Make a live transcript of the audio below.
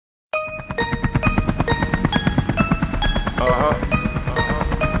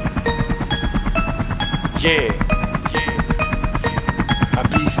Yeah. I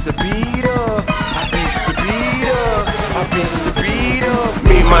be Sabita, I be Sabita, I be Sabita.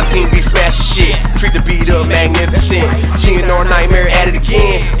 Me and my team be smashing shit. Treat the beat up magnificent. GNR nightmare at it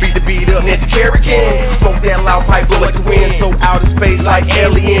again. Beat the beat up, Nance Kerrigan. Smoke that loud pipe, blow like the wind. So out of space like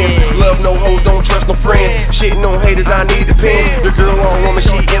aliens. Love no hoes, don't trust no friends. Shitting on haters, I need the pen. The girl on woman,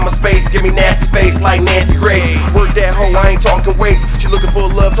 she in my space. Give me nasty face like Nancy Grace. Work that hoe, I ain't talking weights. She looking for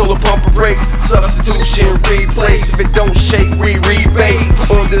love, told her pump her brakes. Substitution, replace. If it don't shake, rebate.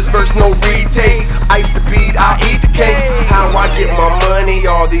 On this verse, no retake. Ice the beat, I eat the cake. How I get my money,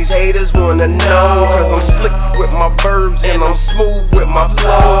 all these haters wanna know. Cause I'm slick with my verbs and I'm smooth with my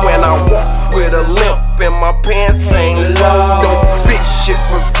flow. And I walk with a limp and my pants ain't low. Don't spit shit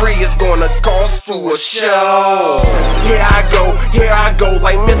for free, it's gonna cost you a show. Here I go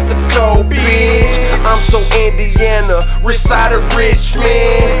like Mr. Cole, bitch. I'm so Indiana, rich side of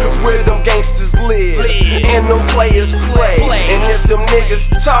Richmond, where them gangsters live and them players play. And if them niggas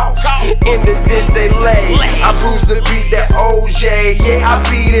talk, in the ditch they lay. I bruise the beat, that OJ, yeah, I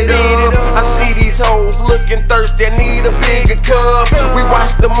beat it up. I see these hoes looking thirsty, I need a bigger cup. We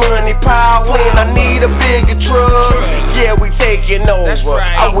watch the money pile in, I need a bigger truck. Yeah, we taking over,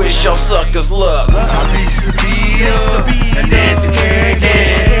 I wish y'all suckers luck. I be Sabita, and Nance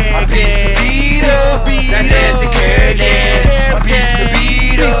Kerrigan. I be Sabita, and Nance Kerrigan. I be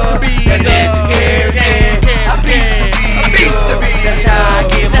Sabita, and Nance Kerrigan. I be Sabita, that's how I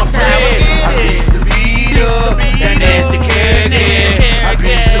get my bread. I be Sabita, and Nance Kerrigan. I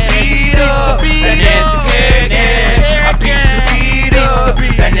be Sabita, and Nance Kerrigan. I be Sabita,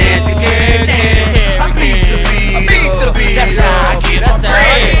 and Nance Kerrigan. I be Sabita, that's how I get my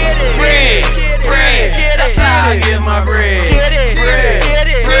bread. Bread, that's how I get my bread.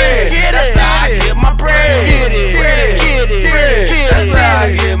 Bread, that's how I get my bread. That's how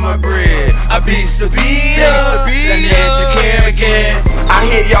I get my bread. I be Sabita, and Nance Kerrigan. I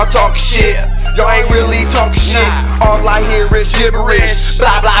hear y'all talking shit, y'all ain't really talking shit. All I hear is gibberish,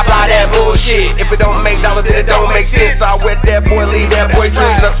 blah blah blah, that bullshit. If it don't make dollars, then it don't make sense. I wet that boy, leave that boy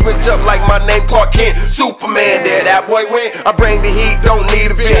drinks, and I switch up like my name Clark Kent, Superman. There that boy went. I bring the heat, don't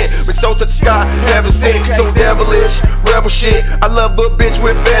need a vent. But so to the sky, never sink. So devilish, rebel shit. I love a bitch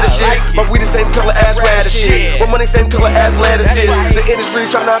with fetishes. My weed the same color as radishes. My money same color as lettuces. The industry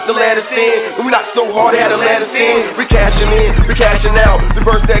try not to let us in. We knock so hard they had to let us in. We cashing in, we cashing out. The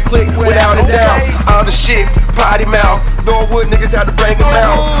verse that click without a doubt. All the shit, potty mouth. Norwood niggas had to bring them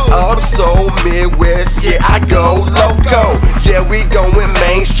out. I'm so Midwest, yeah, I go loco. Yeah, we going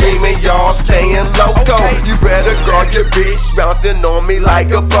mainstream and y'all staying loco. You better guard your bitch bouncing on me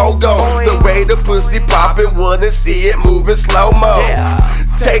like a pogo. The way the pussy poppin', wanna see it moving slow-mo.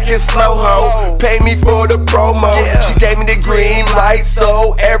 Take it slow, ho, pay me for the promo. She gave me the green light,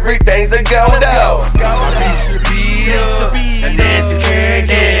 so everything's a go-go. I be Sabita, and Nance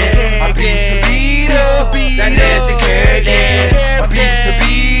Kerrigan. I be Sabita, and Nance Kerrigan. I be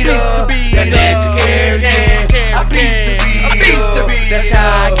Sabita, and Nance Kerrigan. I be Sabita, that's how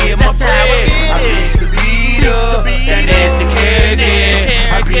I get my bread. I be Sabita, and Nance Kerrigan.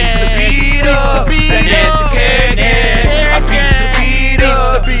 I be Sabita, and Nance Kerrigan. I be Sabita,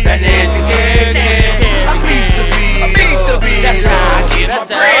 and Nance Kerrigan. I be Sabita, that's how I get my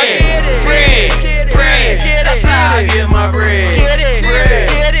bread. Bread, that's how I get my bread. Bread,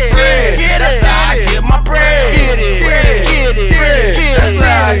 that's how I get my bread. That's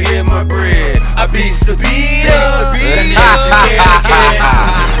how I get my bread. I be Sabita, and Nance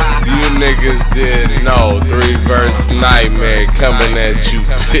Kerrigan. You niggas didn't know 3-verse nightmare coming at you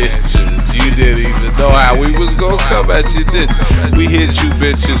bitches. You didn't even know how we was gonna come at you, did you? We hit you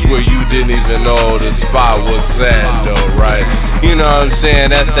bitches where you didn't even know the spot was at though, right? You know what I'm saying?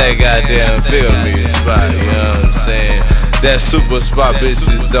 That's that goddamn feel me spot, you know what I'm saying? That super spot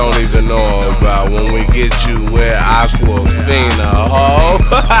bitches don't even know about when we get you where Aquafina, ho.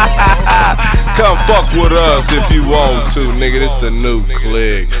 Come fuck with us if you want to, nigga. This the new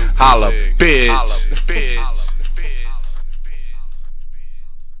click. Holla, bitch.